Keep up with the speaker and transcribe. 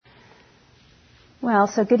Well,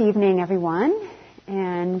 so good evening, everyone.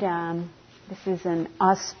 And this is an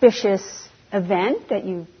auspicious event that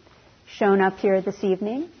you've shown up here this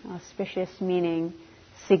evening. Auspicious meaning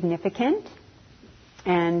significant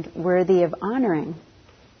and worthy of honoring.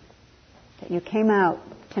 That you came out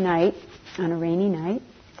tonight on a rainy night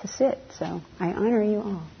to sit. So I honor you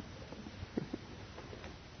all.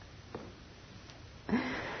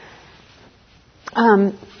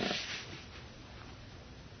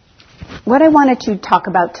 What I wanted to talk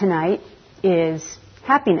about tonight is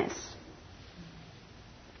happiness.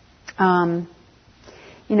 In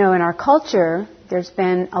our culture, there's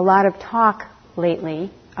been a lot of talk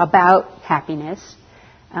lately about happiness.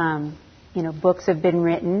 Books have been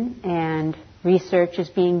written and research is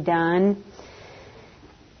being done.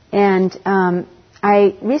 And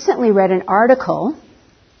I recently read an article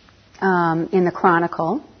in the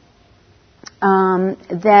Chronicle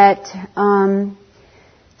that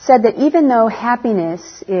said that even though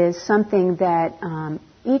happiness is something that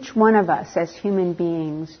each one of us as human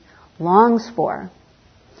beings longs for,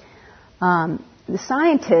 the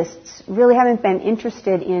scientists really haven't been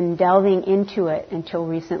interested in delving into it until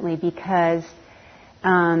recently because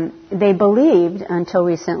they believed until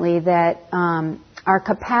recently that our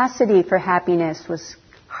capacity for happiness was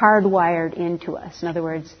hardwired into us. In other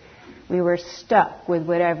words, we were stuck with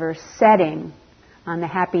whatever setting on the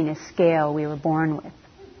happiness scale we were born with.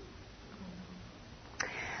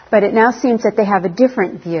 But it now seems that they have a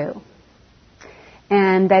different view,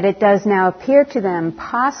 and that it does now appear to them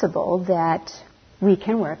possible that we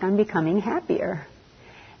can work on becoming happier.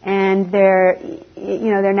 And they're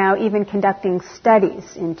now even conducting studies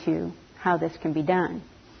into how this can be done.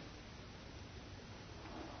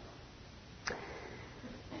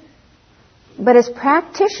 But as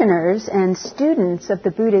practitioners and students of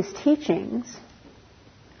the Buddha's teachings,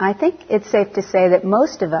 I think it's safe to say that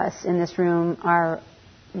most of us in this room are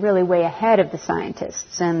really way ahead of the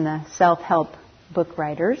scientists and the self-help book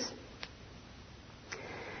writers.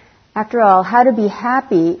 After all, how to be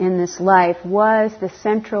happy in this life was the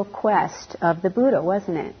central quest of the Buddha,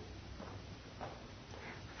 wasn't it?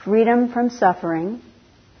 Freedom from suffering,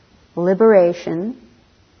 liberation.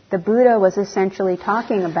 The Buddha was essentially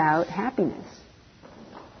talking about happiness.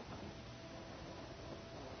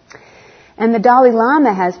 And the Dalai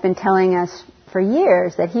Lama has been telling us for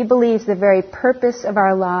years that he believes the very purpose of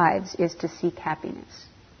our lives is to seek happiness.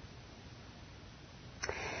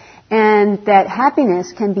 And that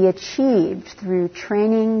happiness can be achieved through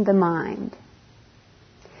training the mind.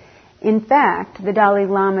 In fact, the Dalai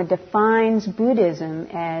Lama defines Buddhism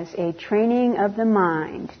as a training of the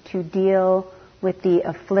mind to deal with the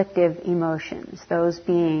afflictive emotions, those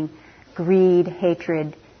being greed,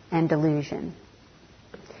 hatred, and delusion.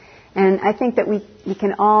 And I think that we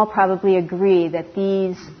can all probably agree that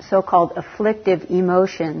these so-called afflictive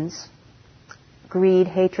emotions, greed,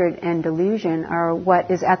 hatred, and delusion, are what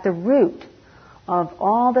is at the root of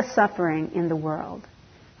all the suffering in the world.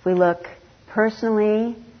 If we look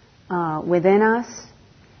personally within us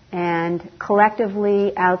and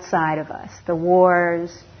collectively outside of us, the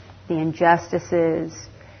wars, the injustices,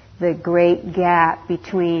 the great gap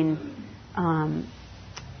between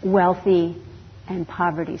wealthy and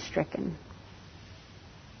poverty-stricken.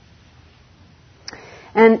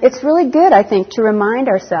 And it's really good, I think, to remind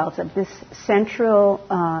ourselves of this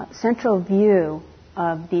central view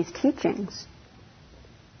of these teachings.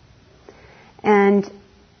 And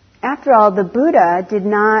after all, the Buddha did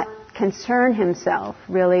not concern himself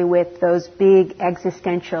really with those big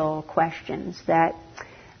existential questions that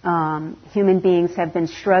human beings have been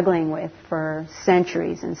struggling with for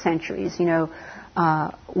centuries and centuries.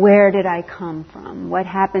 Where did I come from? What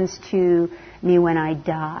happens to me when I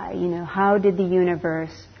die? How did the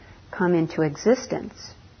universe come into existence?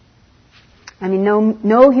 I mean,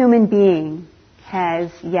 no human being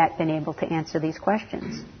has yet been able to answer these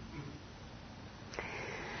questions.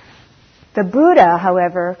 The Buddha,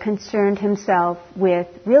 however, concerned himself with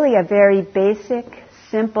really a very basic,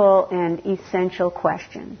 simple, and essential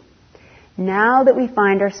question. Now that we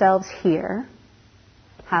find ourselves here,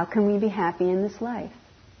 how can we be happy in this life?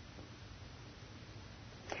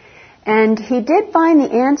 And he did find the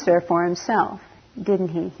answer for himself, didn't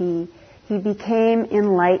he? He became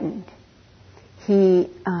enlightened. He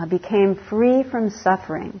became free from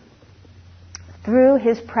suffering through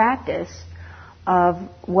his practice of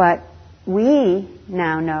what we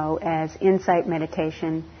now know as insight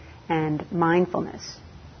meditation and mindfulness.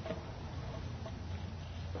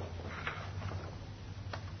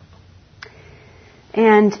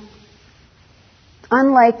 And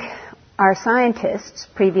unlike our scientists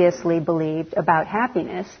previously believed about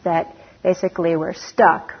happiness, that basically we're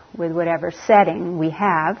stuck with whatever setting we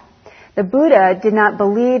have. The Buddha did not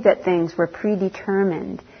believe that things were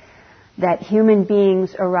predetermined, that human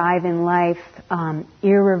beings arrive in life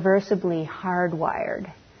irreversibly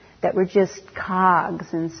hardwired, that we're just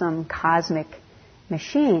cogs in some cosmic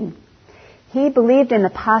machine. He believed in the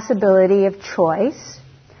possibility of choice,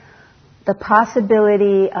 the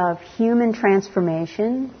possibility of human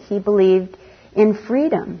transformation. He believed in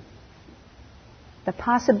freedom, the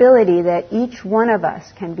possibility that each one of us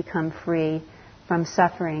can become free from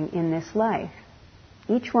suffering in this life.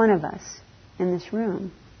 Each one of us in this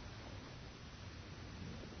room.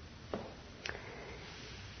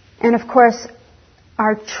 And of course,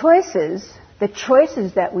 our choices, the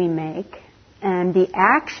choices that we make, and the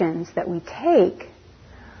actions that we take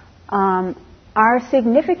are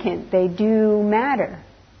significant. They do matter.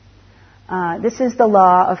 This is the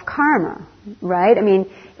law of karma, right? I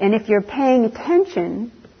mean, and if you're paying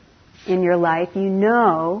attention in your life, you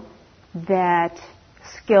know that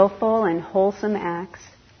skillful and wholesome acts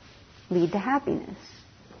lead to happiness.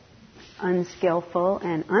 Unskillful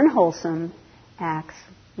and unwholesome acts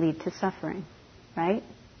lead to suffering, right?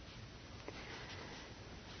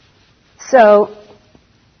 So,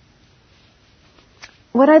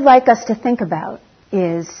 what I'd like us to think about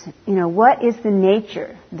is, what is the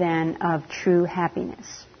nature then of true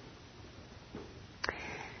happiness?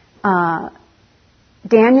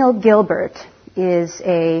 Daniel Gilbert is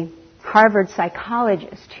a Harvard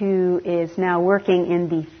psychologist who is now working in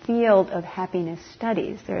the field of happiness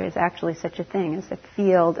studies. There is actually such a thing as the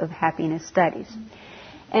field of happiness studies.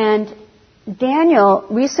 And Daniel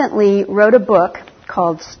recently wrote a book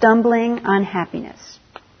called Stumbling on Happiness.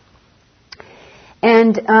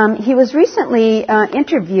 And he was recently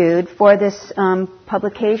interviewed for this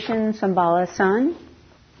publication, Shambhala Sun.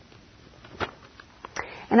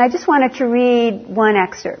 And I just wanted to read one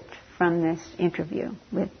excerpt from this interview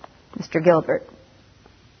with Mr. Gilbert.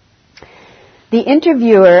 The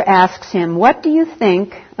interviewer asks him, "What do you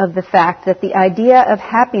think of the fact that the idea of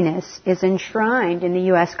happiness is enshrined in the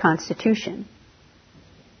U.S. Constitution?"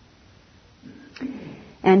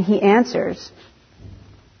 And he answers,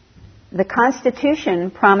 "The Constitution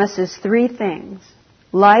promises three things: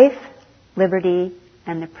 life, liberty,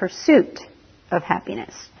 and the pursuit of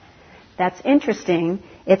happiness." That's interesting.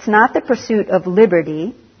 It's not the pursuit of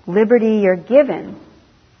liberty. Liberty you're given.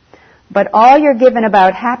 But all you're given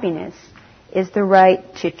about happiness is the right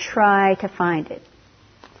to try to find it.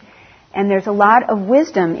 And there's a lot of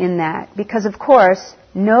wisdom in that because, of course,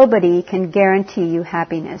 nobody can guarantee you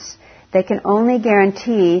happiness. They can only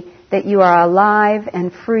guarantee that you are alive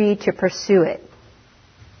and free to pursue it.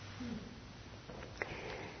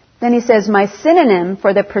 Then he says, "My synonym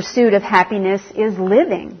for the pursuit of happiness is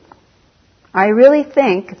living. I really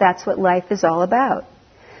think that's what life is all about."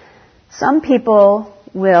 Some people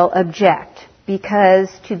will object because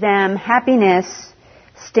to them happiness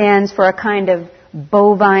stands for a kind of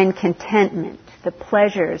bovine contentment, the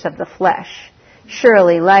pleasures of the flesh.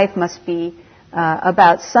 Surely life must be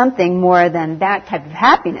about something more than that type of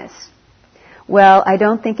happiness. Well, I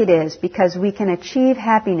don't think it is, because we can achieve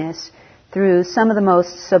happiness through some of the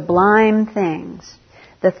most sublime things,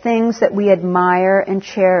 the things that we admire and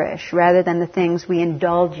cherish rather than the things we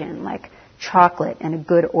indulge in, like chocolate and a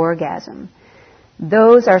good orgasm.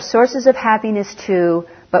 Those are sources of happiness too,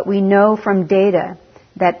 but we know from data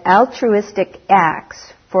that altruistic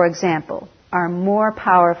acts, for example, are more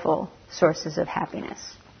powerful sources of happiness.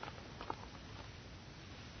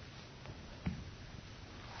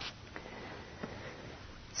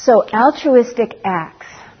 So altruistic acts,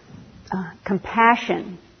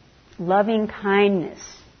 compassion, loving kindness,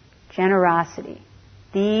 generosity,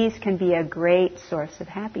 these can be a great source of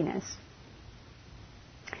happiness.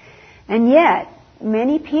 And yet,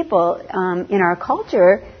 many people in our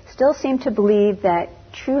culture still seem to believe that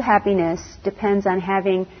true happiness depends on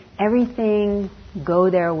having everything go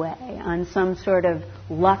their way, on some sort of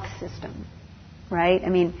luck system, right? I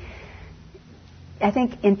mean, I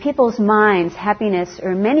think in people's minds, happiness,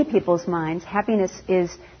 or many people's minds, happiness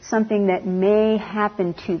is something that may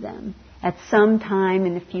happen to them at some time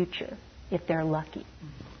in the future, if they're lucky.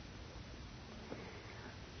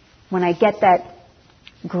 When I get that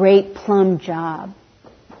great plum job,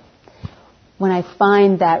 when I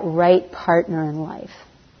find that right partner in life,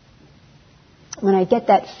 when I get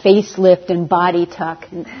that facelift and body tuck,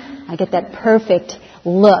 and I get that perfect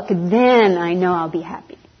look, then I know I'll be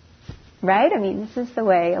happy. Right? I mean, this is the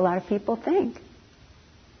way a lot of people think.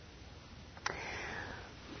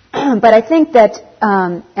 But I think that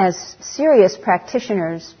as serious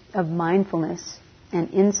practitioners of mindfulness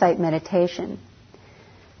and insight meditation,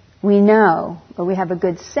 we know, or we have a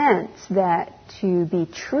good sense, that to be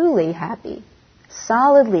truly happy,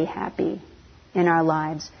 solidly happy in our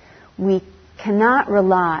lives, we cannot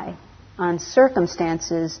rely on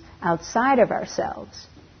circumstances outside of ourselves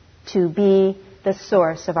to be the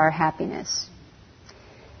source of our happiness.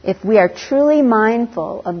 If we are truly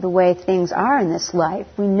mindful of the way things are in this life,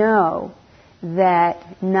 we know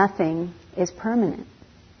that nothing is permanent.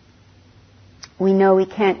 We know we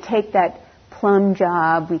can't take that plum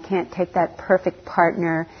job, we can't take that perfect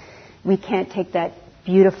partner, we can't take that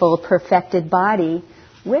beautiful, perfected body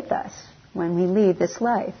with us when we leave this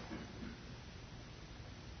life.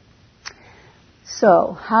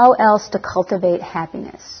 So, how else to cultivate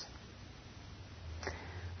happiness?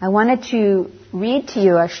 I wanted to read to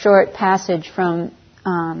you a short passage from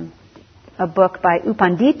a book by U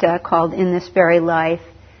Pandita called In This Very Life.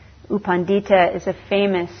 U Pandita is a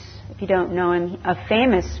famous, if you don't know him, a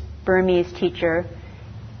famous Burmese teacher.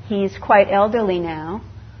 He's quite elderly now,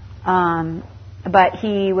 but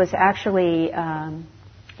he was actually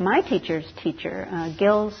my teacher's teacher,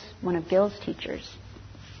 one of Gil's teachers.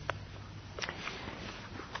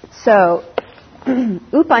 So,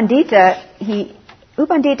 U Pandita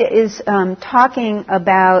is talking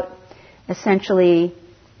about essentially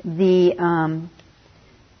the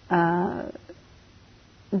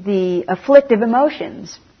afflictive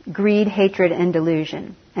emotions, greed, hatred, and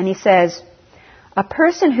delusion. And he says, a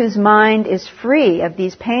person whose mind is free of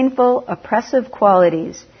these painful, oppressive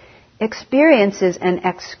qualities experiences an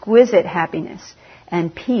exquisite happiness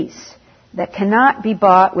and peace that cannot be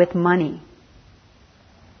bought with money.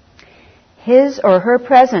 His or her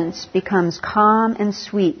presence becomes calm and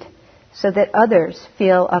sweet so that others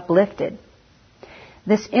feel uplifted.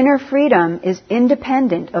 This inner freedom is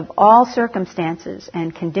independent of all circumstances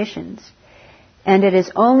and conditions, and it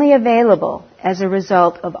is only available as a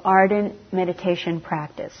result of ardent meditation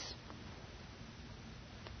practice.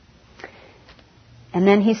 And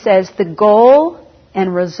then he says, the goal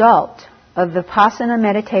and result of Vipassana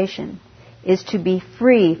meditation is to be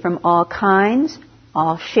free from all kinds,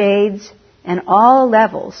 all shades, and all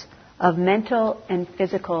levels of mental and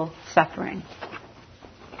physical suffering.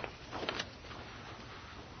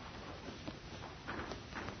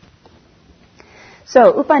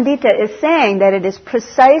 So U Pandita is saying that it is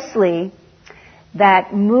precisely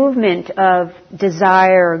that movement of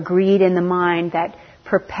desire or greed in the mind, that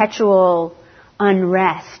perpetual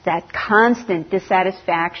unrest, that constant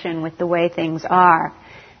dissatisfaction with the way things are,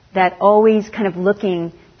 that always kind of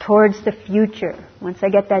looking towards the future. Once I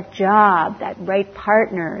get that job, that right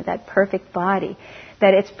partner, that perfect body,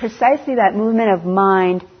 that it's precisely that movement of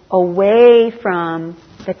mind away from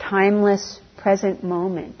the timeless present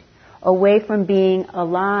moment, away from being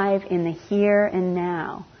alive in the here and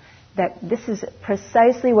now, that this is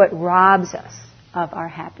precisely what robs us of our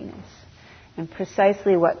happiness and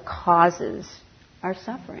precisely what causes our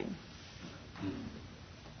suffering.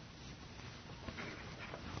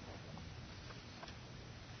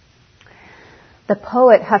 The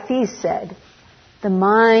poet Hafiz said, the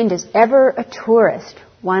mind is ever a tourist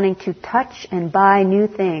wanting to touch and buy new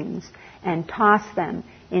things and toss them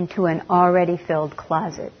into an already filled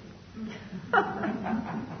closet.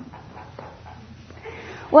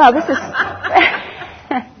 Well, this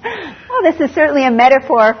is certainly a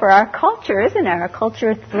metaphor for our culture, isn't it? Our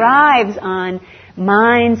culture thrives on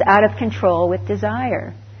minds out of control with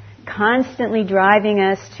desire, constantly driving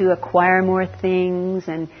us to acquire more things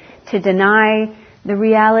and to deny the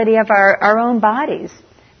reality of our own bodies,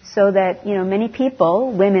 so that, many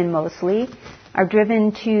people, women mostly, are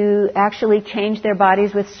driven to actually change their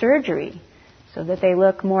bodies with surgery so that they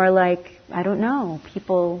look more like, I don't know,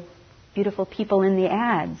 beautiful people in the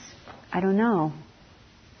ads. I don't know.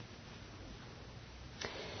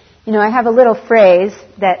 I have a little phrase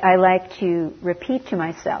that I like to repeat to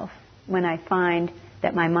myself when I find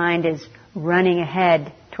that my mind is running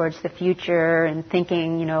ahead towards the future and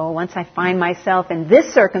thinking, once I find myself in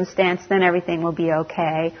this circumstance, then everything will be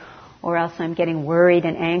okay. Or else I'm getting worried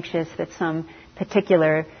and anxious that some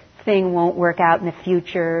particular thing won't work out in the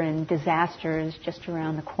future and disaster is just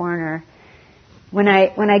around the corner. When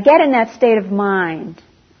I get in that state of mind,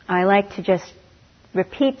 I like to just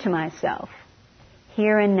repeat to myself,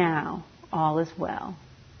 here and now, all is well.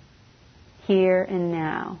 Here and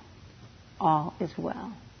now, all is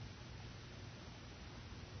well.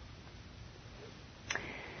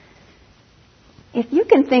 If you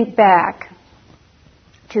can think back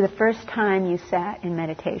to the first time you sat in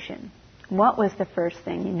meditation, what was the first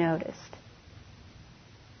thing you noticed?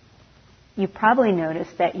 You probably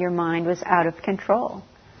noticed that your mind was out of control,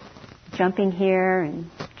 jumping here and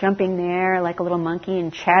jumping there like a little monkey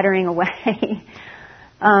and chattering away.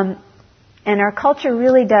 And our culture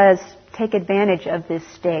really does take advantage of this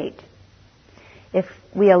state. If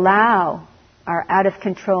we allow our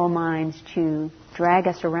out-of-control minds to drag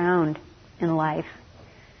us around in life,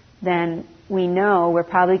 then we know we're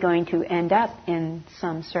probably going to end up in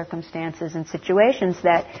some circumstances and situations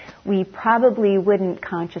that we probably wouldn't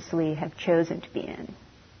consciously have chosen to be in.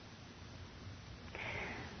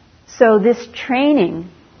 So this training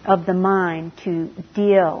of the mind to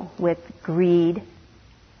deal with greed,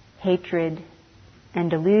 hatred, and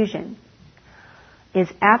delusion is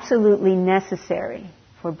absolutely necessary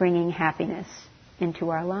for bringing happiness into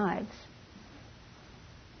our lives.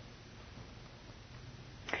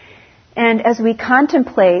 And as we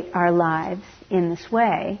contemplate our lives in this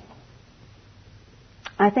way,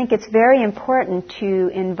 I think it's very important to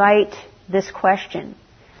invite this question.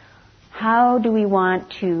 How do we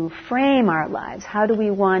want to frame our lives? How do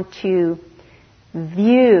we want to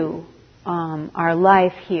view our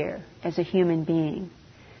life here as a human being?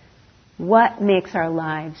 What makes our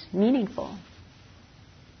lives meaningful?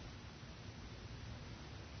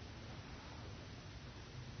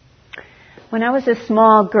 When I was a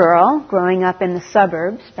small girl growing up in the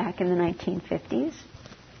suburbs back in the 1950s,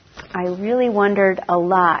 I really wondered a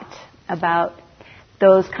lot about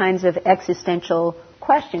those kinds of existential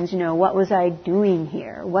questions. What was I doing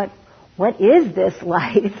here? What is this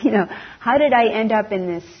life? How did I end up in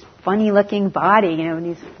this funny-looking body?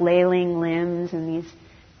 These flailing limbs and these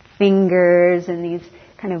fingers and these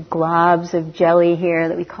kind of globs of jelly here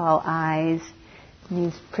that we call eyes,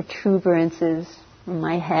 and these protuberances from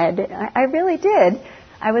my head. I really did.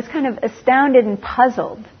 I was kind of astounded and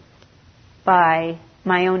puzzled by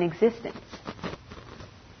my own existence.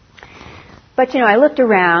 But, I looked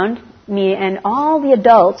around me and all the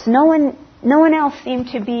adults, no one else seemed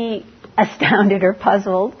to be astounded or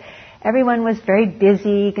puzzled. Everyone was very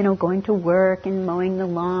busy, going to work and mowing the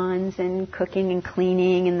lawns and cooking and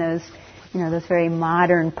cleaning in those very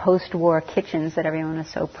modern post-war kitchens that everyone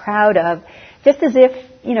was so proud of, just as if,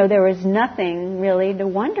 there was nothing really to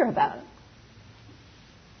wonder about.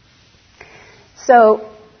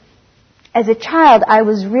 So, as a child, I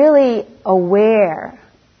was really aware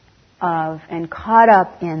of and caught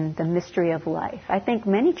up in the mystery of life. I think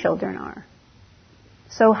many children are.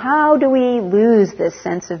 So how do we lose this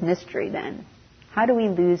sense of mystery then? How do we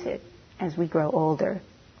lose it as we grow older?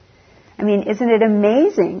 I mean, isn't it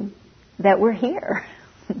amazing that we're here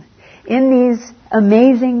in these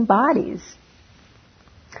amazing bodies?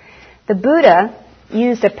 The Buddha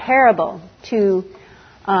used a parable to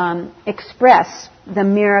express the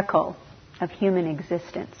miracle of human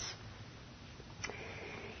existence.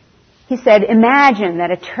 He said, imagine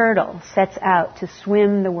that a turtle sets out to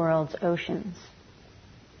swim the world's oceans.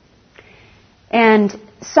 And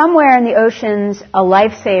somewhere in the oceans, a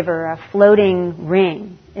lifesaver, a floating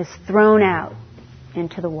ring, is thrown out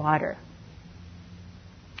into the water.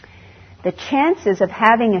 The chances of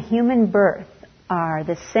having a human birth are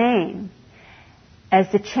the same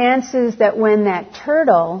as the chances that when that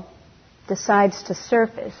turtle decides to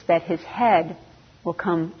surface, that his head will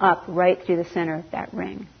come up right through the center of that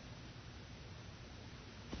ring.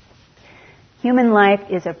 Human life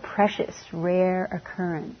is a precious, rare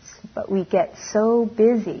occurrence, but we get so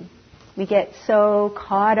busy, we get so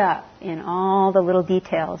caught up in all the little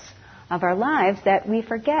details of our lives that we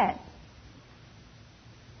forget.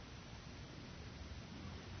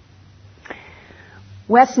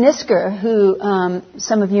 Wes Nisker, who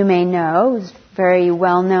some of you may know, is a very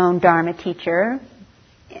well-known Dharma teacher.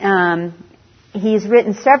 He's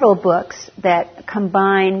written several books that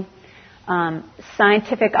combine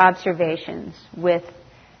scientific observations with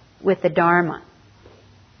the Dharma.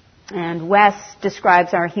 And Wes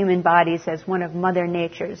describes our human bodies as one of Mother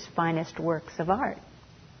Nature's finest works of art.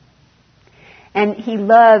 And he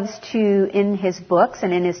loves to, in his books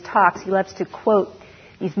and in his talks, he loves to quote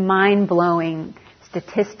these mind-blowing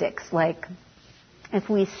statistics, like if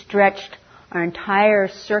we stretched our entire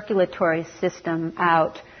circulatory system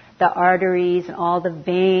out, the arteries and all the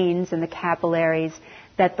veins and the capillaries,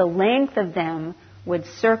 that the length of them would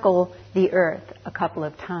circle the earth a couple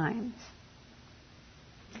of times.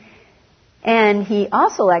 And he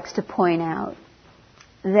also likes to point out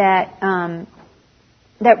that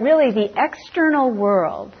that really the external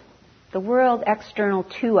world, the world external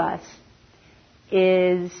to us,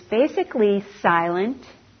 is basically silent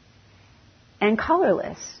and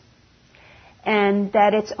colorless. And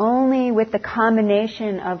that it's only with the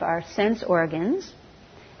combination of our sense organs,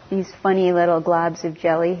 these funny little globs of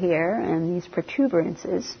jelly here and these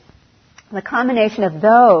protuberances, the combination of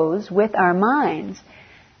those with our minds,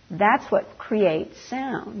 that's what creates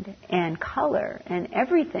sound and color and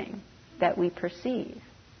everything that we perceive.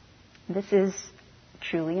 This is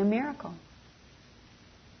truly a miracle.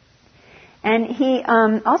 And he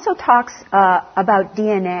also talks about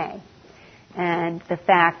DNA and the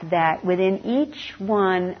fact that within each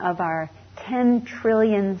one of our 10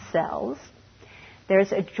 trillion cells,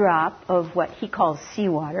 there's a drop of what he calls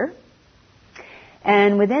seawater.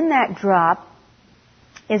 And within that drop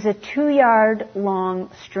is a 2-yard long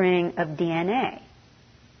string of DNA.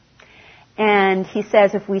 And he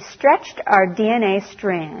says if we stretched our DNA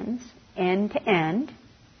strands end to end,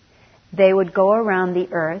 they would go around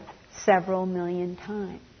the Earth several million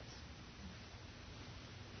times.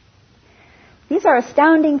 These are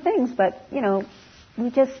astounding things, but, we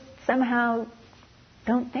just somehow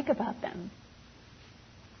don't think about them.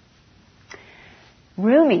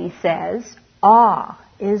 Rumi says, awe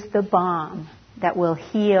is the balm that will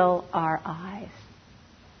heal our eyes.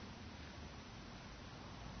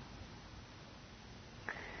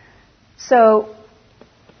 So,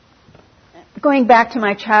 going back to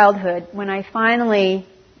my childhood, when I finally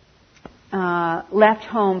left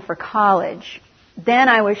home for college, then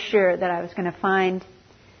I was sure that I was going to find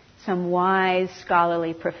some wise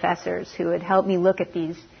scholarly professors who would help me look at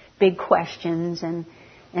these big questions and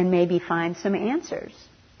maybe find some answers.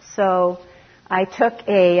 So I took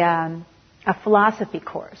a philosophy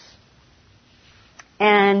course.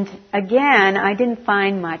 And again, I didn't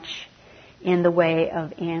find much in the way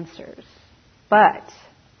of answers. But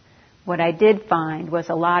what I did find was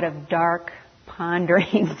a lot of dark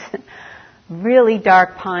ponderings, really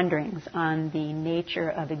dark ponderings on the nature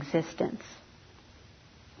of existence.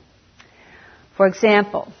 For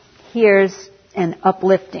example, here's an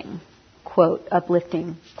uplifting quote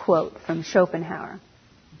from Schopenhauer.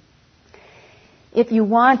 If you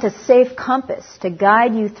want a safe compass to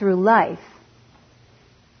guide you through life,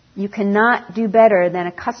 you cannot do better than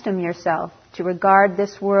accustom yourself to regard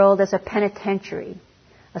this world as a penitentiary,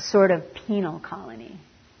 a sort of penal colony.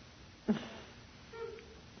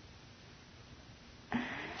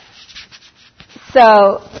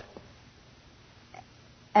 So,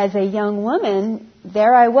 as a young woman,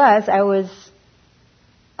 there I was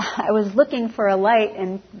looking for a light,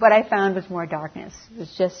 and what I found was more darkness. It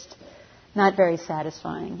was just not very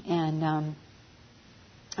satisfying. And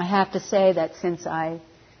I have to say that since I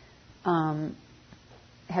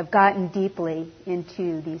have gotten deeply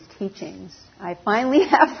into these teachings, I finally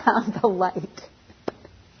have found the light.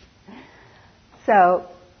 So,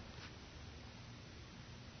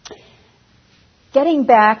 getting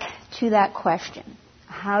back to that question,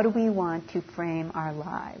 how do we want to frame our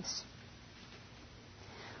lives?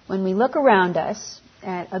 When we look around us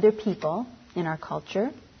at other people in our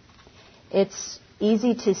culture, it's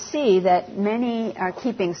easy to see that many are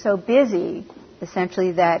keeping so busy,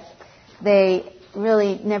 essentially, that they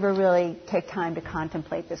never really take time to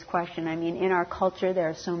contemplate this question. I mean, in our culture, there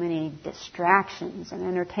are so many distractions and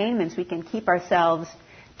entertainments. We can keep ourselves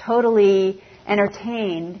totally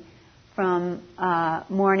entertained from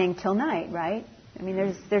morning till night, right? I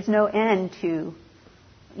mean, there's no end to,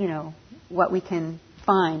 what we can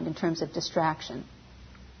find in terms of distraction.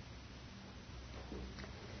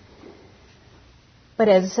 But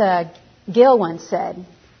as Gil once said,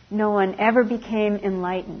 no one ever became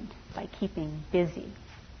enlightened by keeping busy.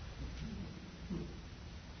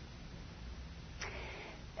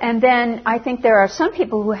 And then I think there are some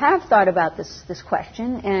people who have thought about this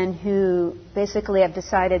question and who basically have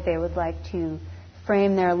decided they would like to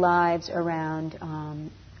frame their lives around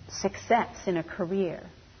success in a career,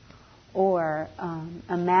 or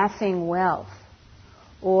amassing wealth,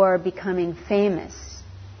 or becoming famous,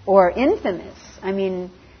 or infamous. I mean,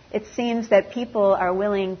 it seems that people are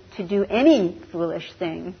willing to do any foolish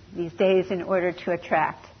thing these days in order to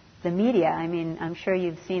attract the media. I mean, I'm sure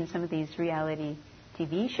you've seen some of these reality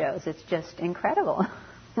TV shows. It's just incredible.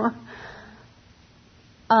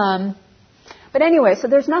 But anyway, so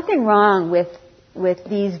there's nothing wrong with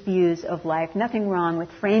these views of life, nothing wrong with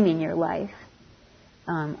framing your life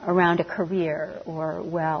around a career or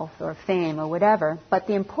wealth or fame or whatever. But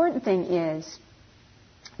the important thing is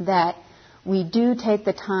that we do take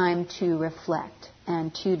the time to reflect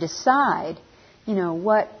and to decide,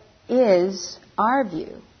 what is our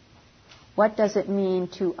view? What does it mean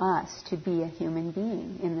to us to be a human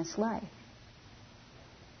being in this life?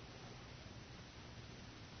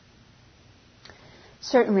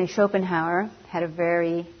 Certainly Schopenhauer had a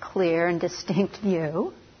very clear and distinct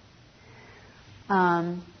view.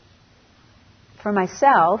 For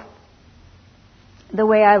myself, the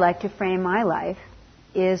way I like to frame my life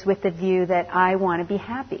is with the view that I want to be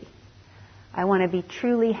happy. I want to be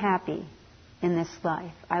truly happy in this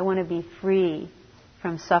life. I want to be free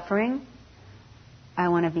from suffering. I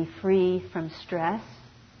want to be free from stress.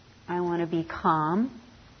 I want to be calm,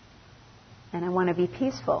 and I want to be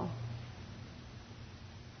peaceful.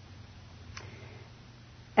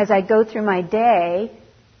 As I go through my day,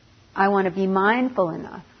 I want to be mindful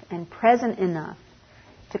enough and present enough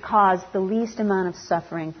to cause the least amount of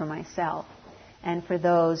suffering for myself and for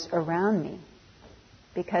those around me.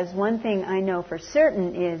 Because one thing I know for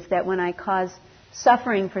certain is that when I cause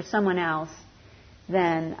suffering for someone else,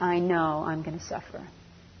 then I know I'm going to suffer.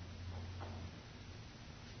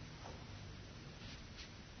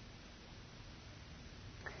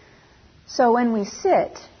 So when we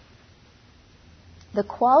sit, the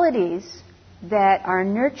qualities that are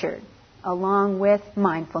nurtured along with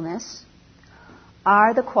mindfulness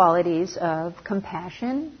are the qualities of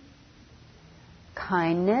compassion,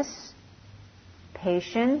 kindness,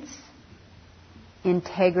 patience,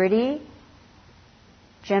 integrity,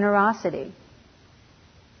 generosity.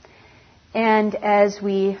 And as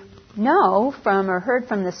we know from or heard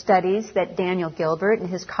from the studies that Daniel Gilbert and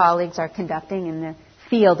his colleagues are conducting in the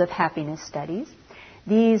field of happiness studies,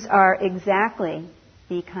 these are exactly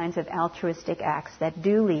the kinds of altruistic acts that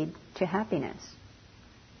do lead to happiness.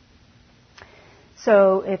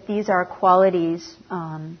 So if these are qualities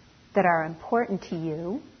that are important to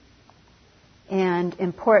you and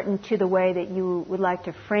important to the way that you would like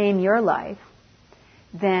to frame your life,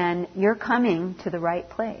 then you're coming to the right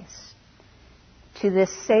place, to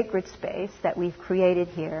this sacred space that we've created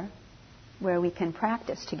here where we can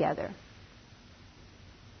practice together.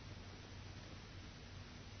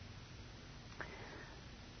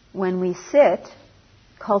 When we sit,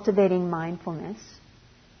 cultivating mindfulness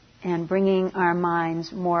and bringing our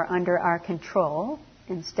minds more under our control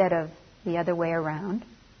instead of the other way around,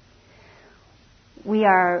 we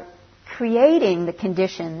are creating the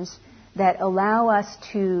conditions that allow us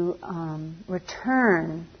to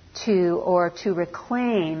return to or to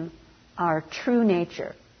reclaim our true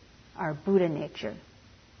nature, our Buddha nature.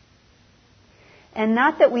 And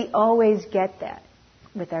not that we always get that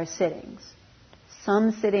with our sittings.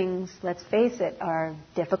 Some sittings, let's face it, are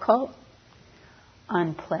difficult,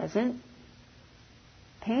 unpleasant,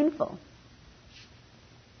 painful.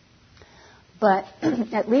 But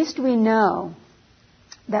at least we know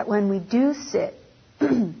that when we do sit,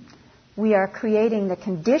 we are creating the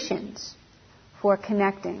conditions for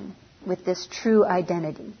connecting with this true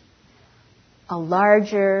identity, a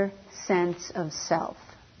larger sense of self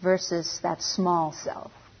versus that small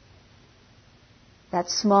self.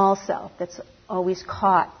 That small self that's always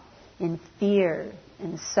caught in fear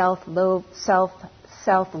and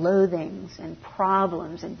self-loathings and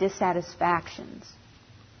problems and dissatisfactions.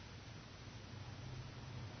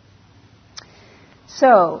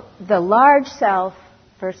 So, the large self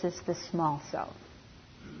versus the small self.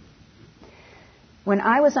 When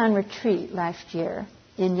I was on retreat last year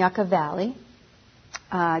in Yucca Valley,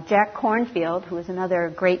 Jack Kornfield, who is another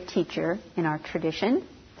great teacher in our tradition,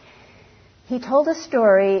 he told a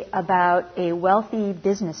story about a wealthy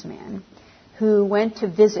businessman who went to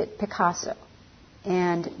visit Picasso.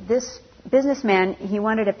 And this businessman, he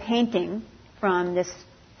wanted a painting from this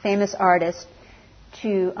famous artist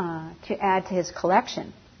to add to his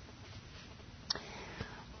collection.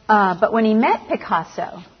 But when he met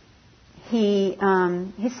Picasso, he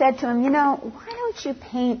said to him, why don't you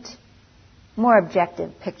paint more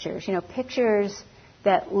objective pictures, pictures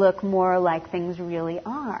that look more like things really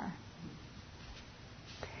are?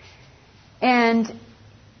 And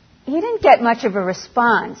he didn't get much of a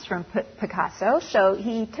response from Picasso, so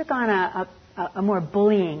he took on a more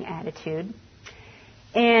bullying attitude.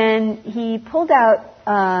 And he pulled out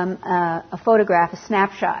a photograph, a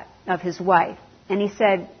snapshot of his wife. And he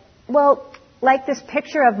said, well, like this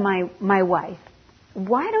picture of my wife,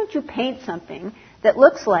 why don't you paint something that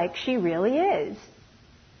looks like she really is?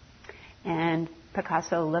 And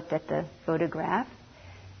Picasso looked at the photograph.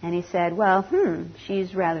 And he said, well,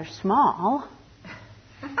 she's rather small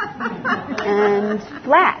and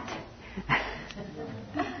flat.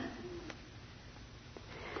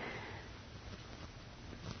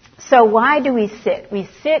 So why do we sit? We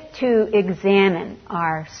sit to examine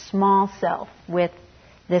our small self with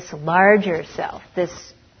this larger self, this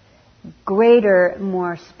greater,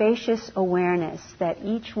 more spacious awareness that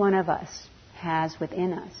each one of us has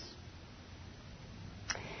within us.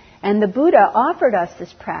 And the Buddha offered us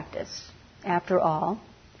this practice, after all,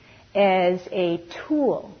 as a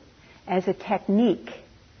tool, as a technique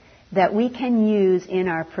that we can use in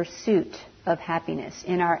our pursuit of happiness,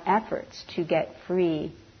 in our efforts to get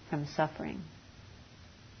free from suffering.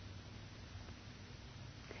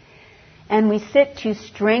 And we sit to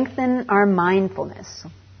strengthen our mindfulness,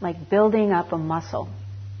 like building up a muscle.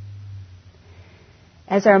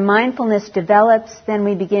 As our mindfulness develops, then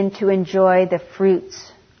we begin to enjoy the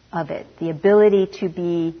fruits of it, the ability to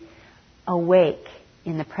be awake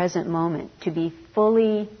in the present moment, to be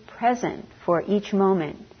fully present for each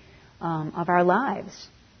moment of our lives.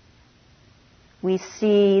 We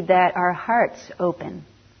see that our hearts open,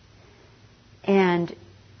 and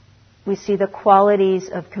we see the qualities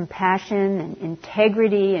of compassion and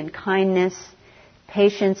integrity and kindness,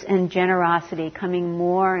 patience and generosity coming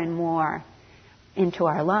more and more into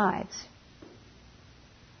our lives.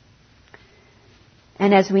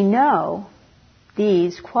 And as we know,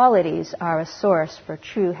 these qualities are a source for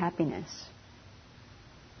true happiness.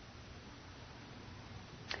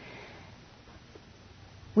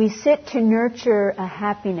 We sit to nurture a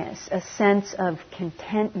happiness, a sense of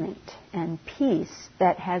contentment and peace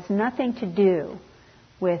that has nothing to do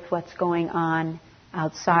with what's going on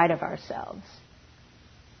outside of ourselves.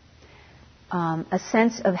 A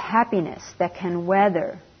sense of happiness that can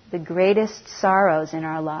weather the greatest sorrows in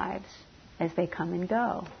our lives as they come and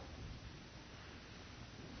go.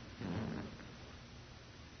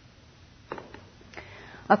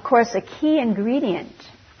 Of course, a key ingredient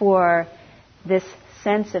for this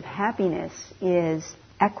sense of happiness is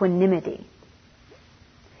equanimity.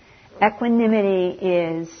 Equanimity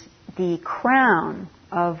is the crown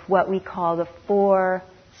of what we call the four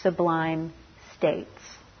sublime states.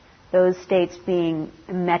 Those states being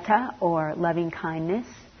metta, or loving kindness,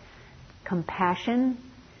 compassion,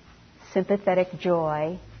 sympathetic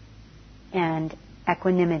joy, and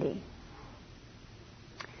equanimity.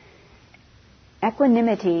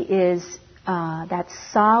 Equanimity is that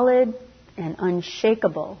solid and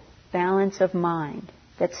unshakable balance of mind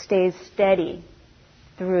that stays steady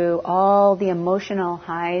through all the emotional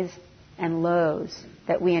highs and lows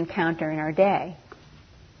that we encounter in our day.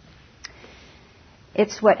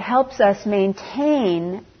 It's what helps us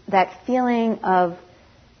maintain that feeling of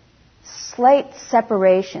slight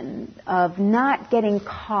separation, of not getting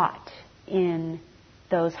caught in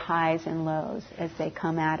those highs and lows as they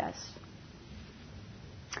come at us.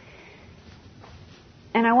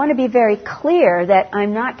 And I want to be very clear that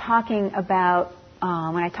I'm not talking about,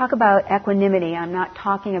 when I talk about equanimity, I'm not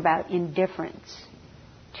talking about indifference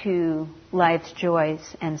to life's joys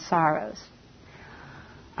and sorrows.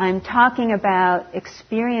 I'm talking about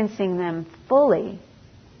experiencing them fully,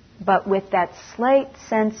 but with that slight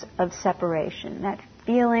sense of separation, that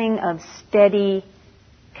feeling of steady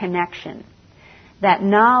connection, that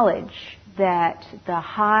knowledge that the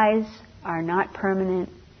highs are not permanent,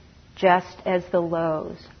 just as the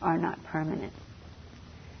lows are not permanent.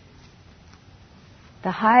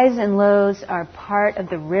 The highs and lows are part of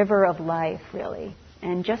the river of life, really.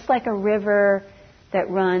 And just like a river that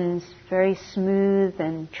runs very smooth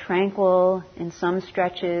and tranquil in some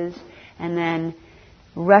stretches, and then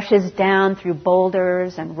rushes down through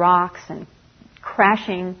boulders and rocks and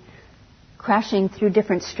crashing through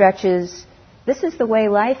different stretches. This is the way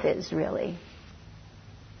life is, really.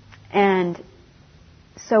 And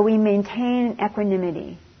so we maintain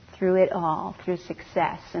equanimity through it all, through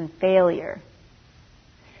success and failure,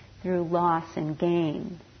 through loss and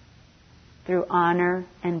gain, through honor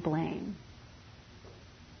and blame.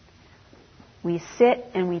 We sit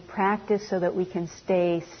and we practice so that we can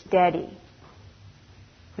stay steady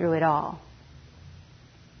through it all.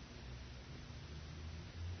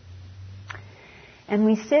 And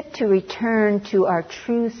we sit to return to our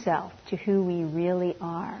true self, to who we really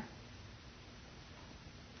are.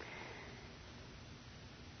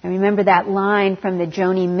 And remember that line from the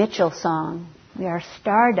Joni Mitchell song, "We are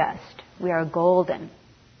stardust, we are golden."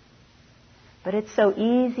 But it's so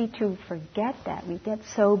easy to forget that. We get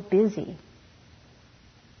so busy.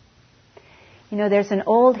 You know, there's an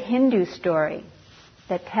old Hindu story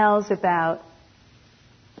that tells about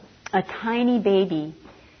a tiny baby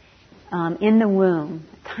in the womb,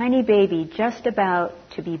 a tiny baby just about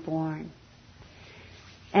to be born.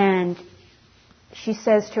 And she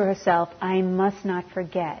says to herself, "I must not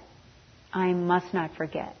forget. I must not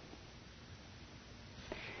forget."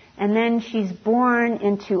 And then she's born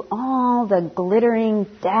into all the glittering,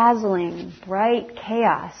 dazzling, bright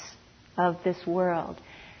chaos of this world.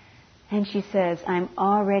 And she says, "I'm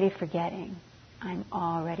already forgetting. I'm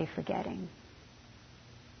already forgetting."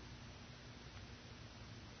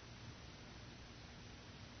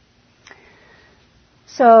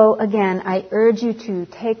 So again, I urge you to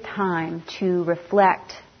take time to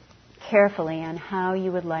reflect carefully on how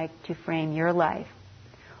you would like to frame your life.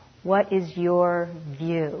 What is your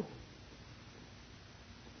view?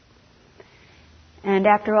 And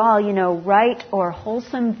after all, you know, right or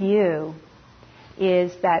wholesome view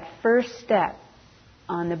is that first step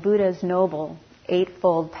on the Buddha's noble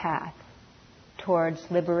eightfold path towards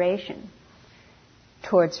liberation,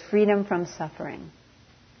 towards freedom from suffering,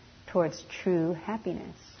 towards true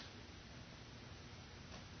happiness.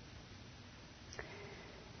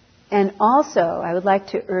 And also, I would like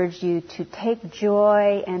to urge you to take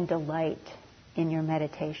joy and delight in your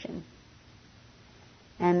meditation.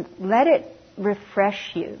 And let it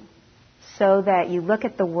refresh you so that you look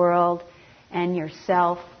at the world and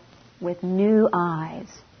yourself with new eyes.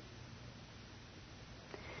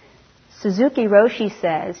 Suzuki Roshi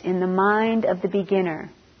says, in the mind of the beginner,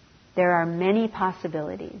 there are many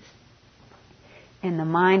possibilities. In the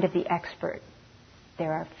mind of the expert,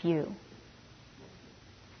 there are few.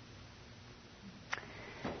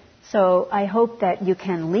 So I hope that you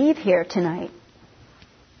can leave here tonight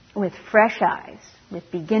with fresh eyes, with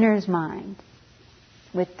beginner's mind,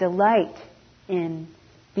 with delight in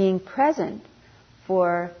being present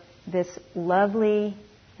for this lovely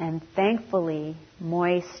and thankfully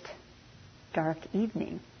moist, dark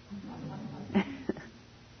evening.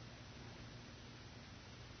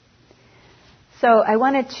 So I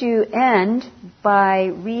wanted to end by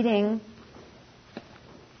reading,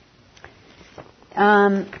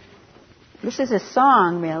 this is a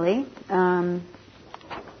song really,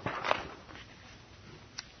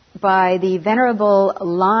 by the Venerable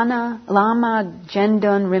Lama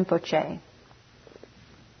Gendun Rinpoche.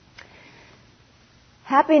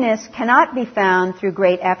 Happiness cannot be found through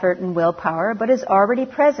great effort and willpower, but is already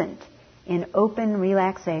present in open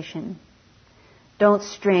relaxation. Don't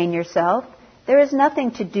strain yourself. There is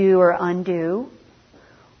nothing to do or undo.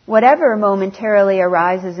 Whatever momentarily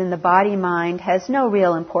arises in the body-mind has no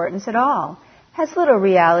real importance at all, has little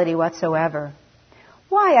reality whatsoever.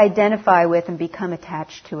 Why identify with and become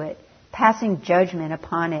attached to it, passing judgment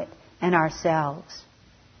upon it and ourselves?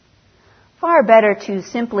 Far better to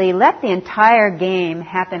simply let the entire game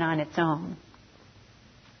happen on its own,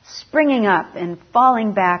 springing up and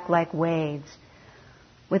falling back like waves,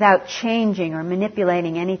 without changing or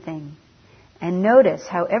manipulating anything. And notice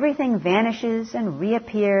how everything vanishes and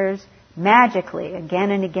reappears magically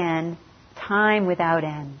again and again, time without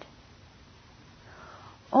end.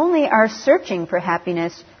 Only our searching for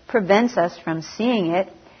happiness prevents us from seeing it.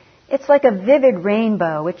 It's like a vivid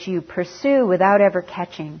rainbow which you pursue without ever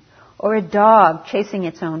catching, or a dog chasing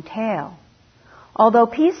its own tail. Although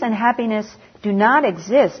peace and happiness do not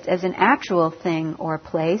exist as an actual thing or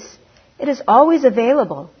place, it is always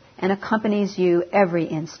available and accompanies you every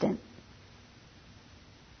instant.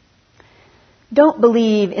 Don't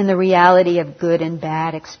believe in the reality of good and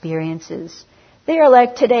bad experiences. They are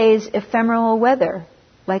like today's ephemeral weather,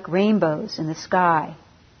 like rainbows in the sky.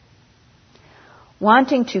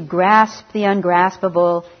 Wanting to grasp the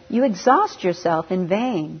ungraspable, you exhaust yourself in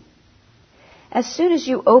vain. As soon as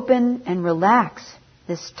you open and relax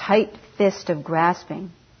this tight fist of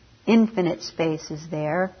grasping, infinite space is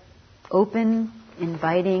there, open,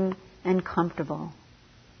 inviting, and comfortable.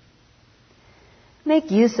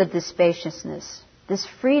 Make use of this spaciousness, this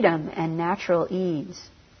freedom and natural ease.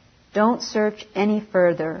 Don't search any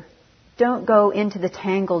further. Don't go into the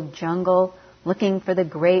tangled jungle looking for the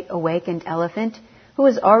great awakened elephant who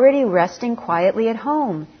is already resting quietly at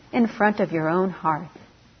home in front of your own hearth.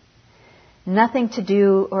 Nothing to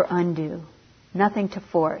do or undo, nothing to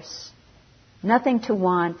force, nothing to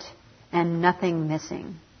want, and nothing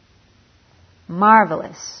missing.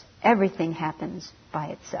 Marvelous. Everything happens by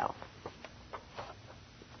itself.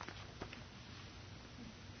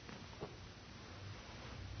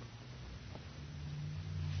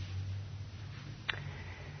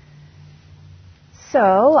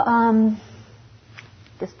 So,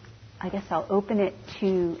 I guess I'll open it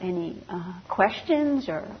to any questions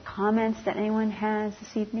or comments that anyone has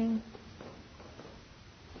this evening.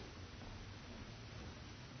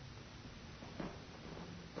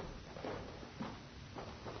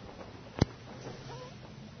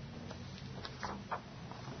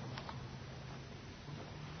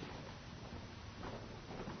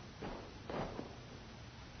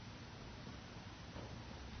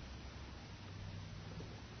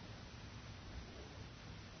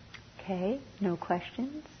 Okay, no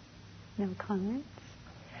questions? No comments?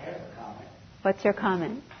 I have a comment. What's your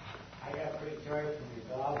comment? I got pretty joy from your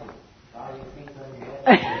dog. All your things on your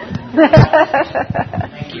head.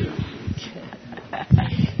 Thank you.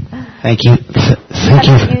 Thank you. Thank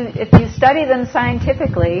you. If you study them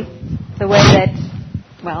scientifically, the way that,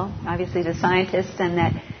 well, obviously the scientists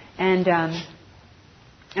and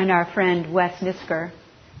our friend Wes Nisker,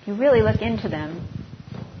 if you really look into them,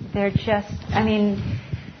 they're just,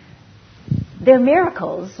 they're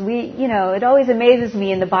miracles. It always amazes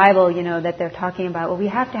me in the Bible, that they're talking about, well, we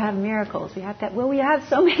have to have miracles. We have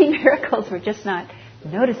so many miracles, we're just not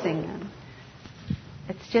noticing them.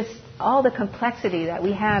 It's just all the complexity that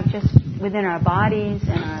we have just within our bodies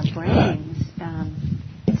and our brains.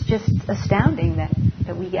 It's just astounding that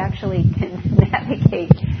we actually can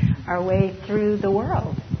navigate our way through the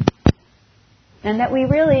world. And that we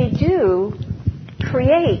really do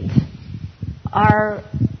create our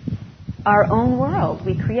own world.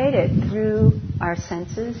 We create it through our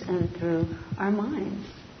senses and through our minds.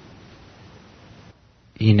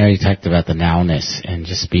 You know, you talked about the nowness and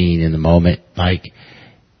just being in the moment,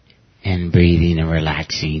 and breathing and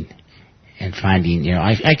relaxing and finding,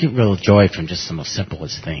 I get real joy from just the most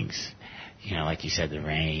simplest things. Like you said, the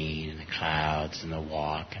rain and the clouds and the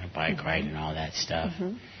walk and a bike ride and all that stuff.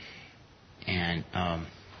 Mm-hmm. And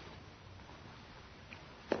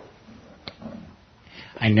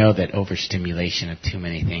I know that overstimulation of too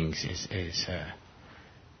many things is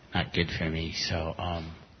not good for me. So I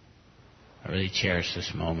really cherish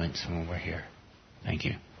this moment when we're here. Thank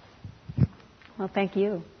you. Well, thank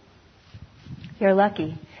you. You're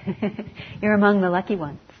lucky. You're among the lucky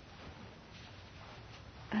ones.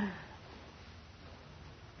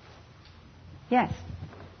 Yes.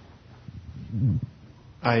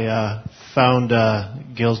 I found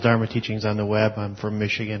Gil's Dharma teachings on the web. I'm from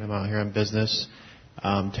Michigan. I'm out here on business.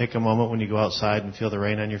 Take a moment when you go outside and feel the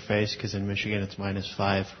rain on your face, because in Michigan it's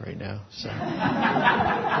 -5 right now. So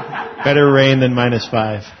better rain than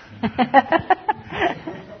 -5.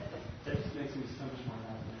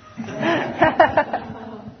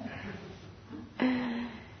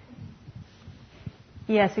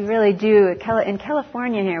 Yes, we really do. In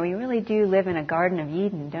California here, we really do live in a Garden of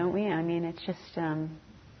Eden, don't we? I mean, it's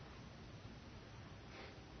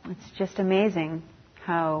just amazing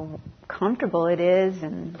how comfortable it is,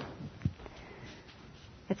 and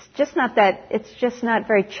it's just not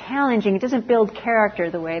very challenging. It doesn't build character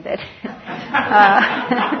the way that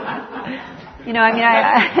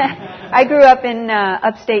I grew up in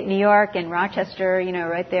upstate New York in Rochester,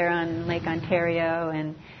 right there on Lake Ontario,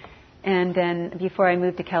 and then before I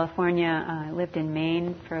moved to California, I lived in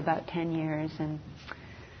Maine for about 10 years, and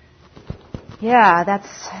yeah,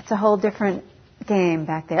 that's a whole different game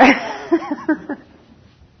back there.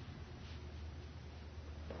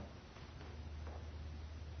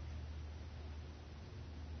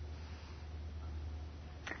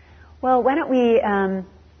 Well, why don't we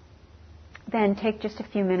then take just a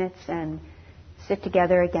few minutes and sit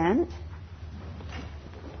together again.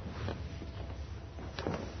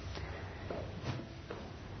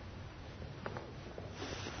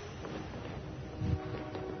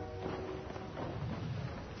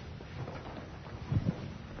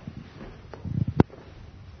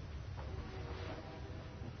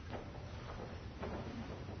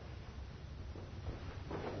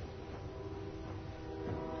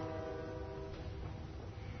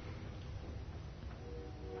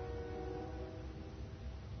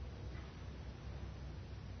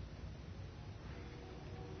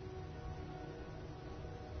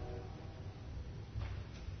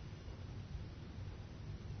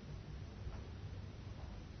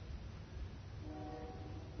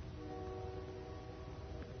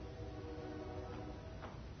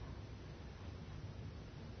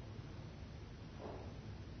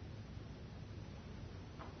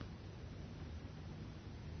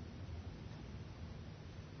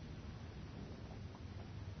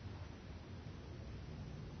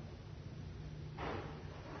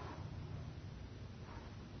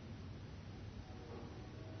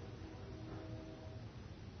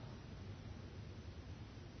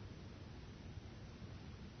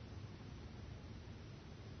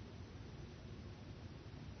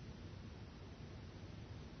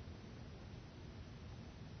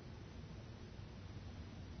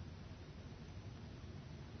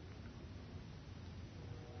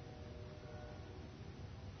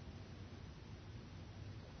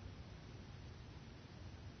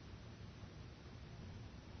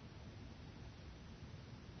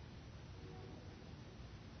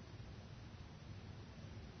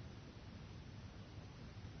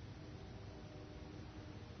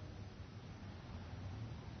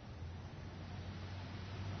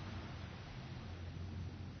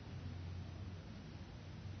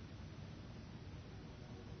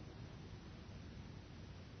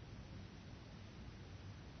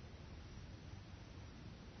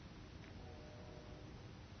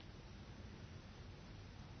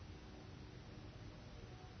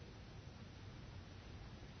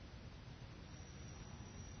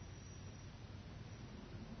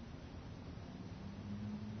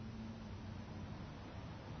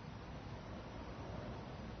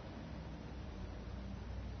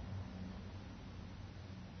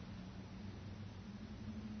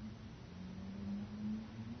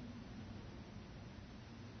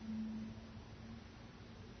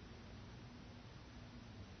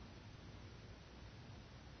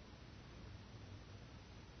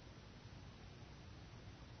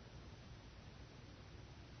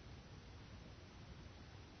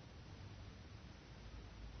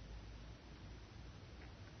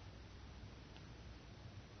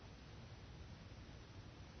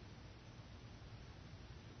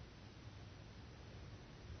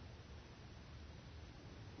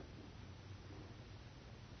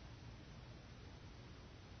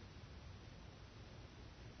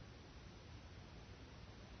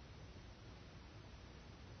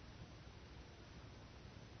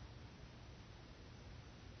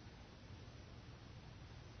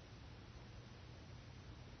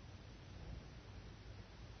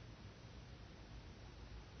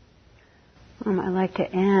 I'd like to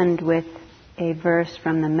end with a verse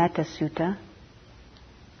from the Metta Sutta.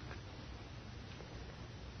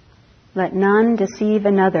 Let none deceive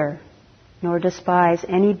another, nor despise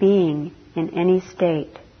any being in any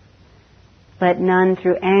state. Let none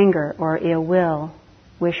through anger or ill will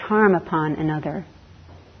wish harm upon another.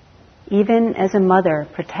 Even as a mother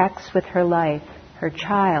protects with her life her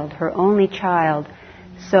child, her only child,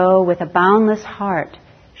 so with a boundless heart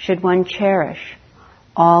should one cherish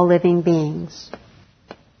all living beings.